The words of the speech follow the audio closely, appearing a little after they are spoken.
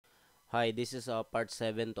Hi, this is part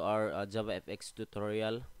 7 to our JavaFX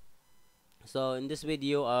tutorial. So in this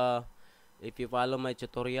video, if you follow my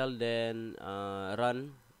tutorial, then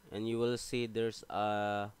run, and you will see there's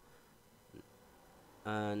a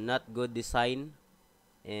not good design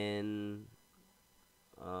and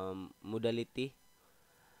modality.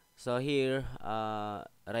 So here,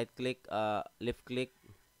 right click, left click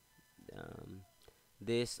um,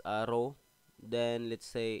 this row. Then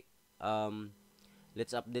let's say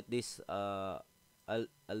let's update this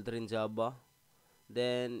Aldrin Java.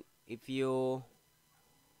 Then if you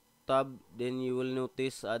tab, then you will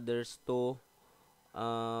notice there's two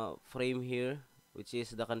frame here, which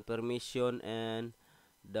is the confirmation and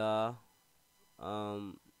the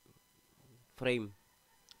um, frame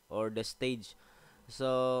or the stage.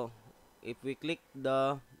 So if we click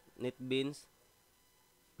the NetBeans,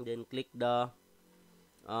 then click the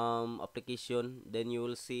application, then you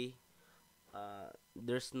will see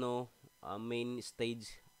there's no main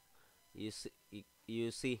stage.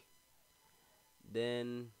 You see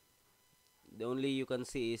then the only you can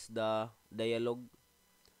see is the dialog.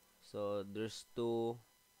 So there's two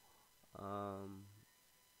um,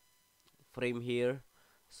 frame here.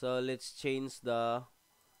 So let's change the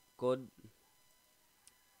code.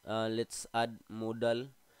 Let's add modal.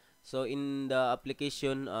 So in the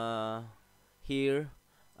application here,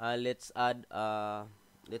 let's add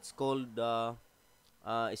let's call the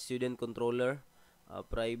student controller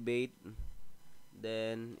private,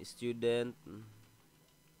 then student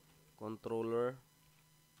controller,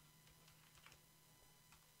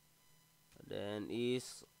 then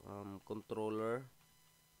is controller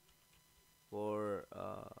for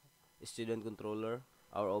student controller,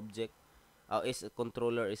 our object. Is a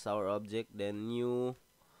controller is our object. Then new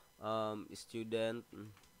student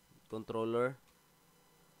controller.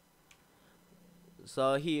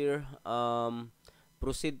 So here,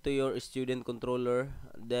 proceed to your student controller.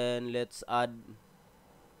 Then let's add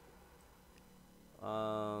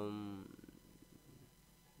um,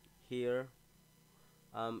 here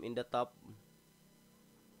in the top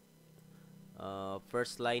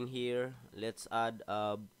first line here, let's add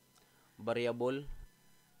a variable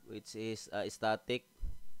which is static,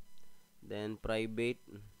 then private,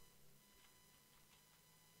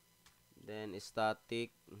 then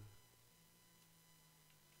static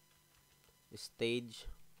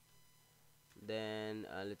stage, then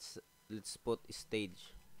let's put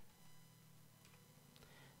stage,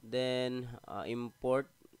 then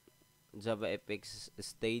import JavaFX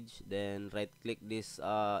stage, then right click this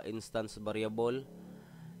instance variable,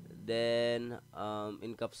 then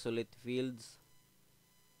encapsulate fields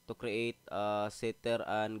to create setter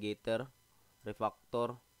and getter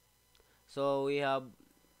refactor. So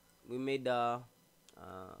we made a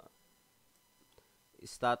uh,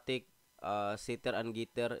 static setter and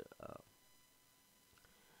getter.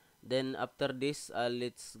 Then after this,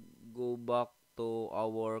 let's go back to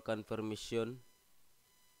our confirmation,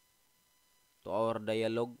 to our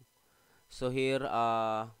dialog. So here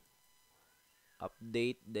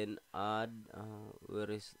update, then add,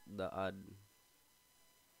 where is the add?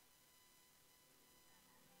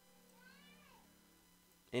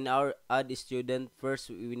 In our add student, first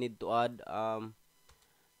we need to add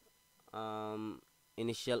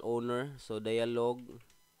initial owner. So dialog,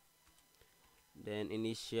 then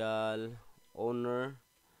initial owner,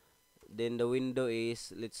 then the window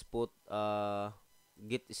is, let's put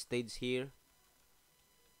get stage here,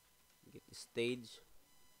 get stage.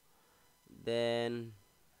 Then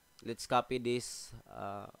let's copy this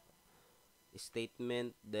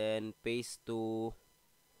statement, then paste to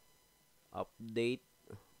update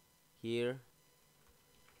here.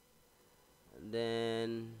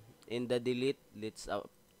 Then in the delete, let's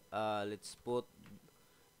put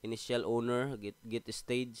initial owner, get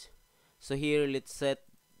stage. So here let's set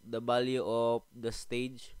the value of the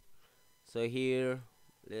stage. So here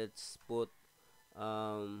let's put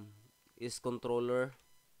is controller,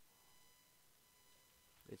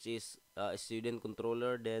 which is student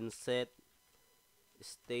controller, then set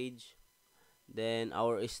stage. Then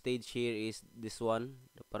our stage here is this one,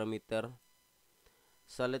 the parameter.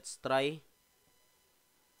 So let's try,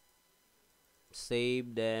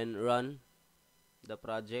 save, then run the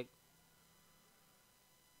project.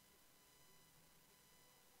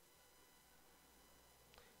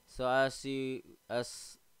 So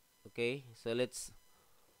okay, so let's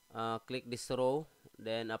click this row,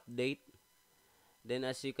 then update. Then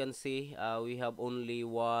as you can see, we have only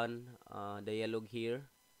one dialog here.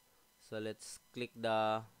 So let's click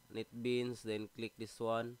the NetBeans, then click this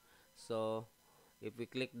one. So if we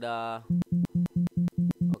click the,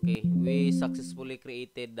 okay, we successfully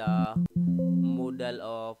created the modal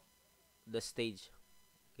of the stage.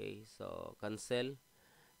 Okay, so cancel.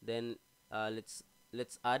 Then let's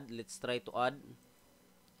try to add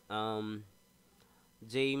um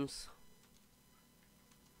James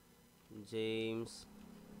James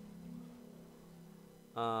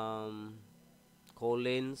um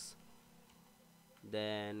Collins,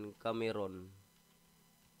 then Cameron.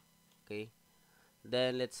 Okay,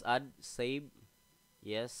 then let's add save.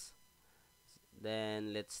 Yes.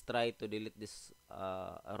 Then let's try to delete this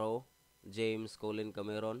row, James Colin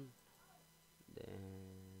Cameron.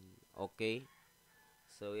 Then okay,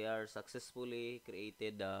 so we are successfully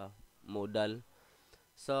created the modal.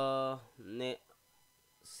 So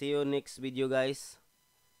see you next video, guys.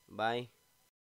 Bye.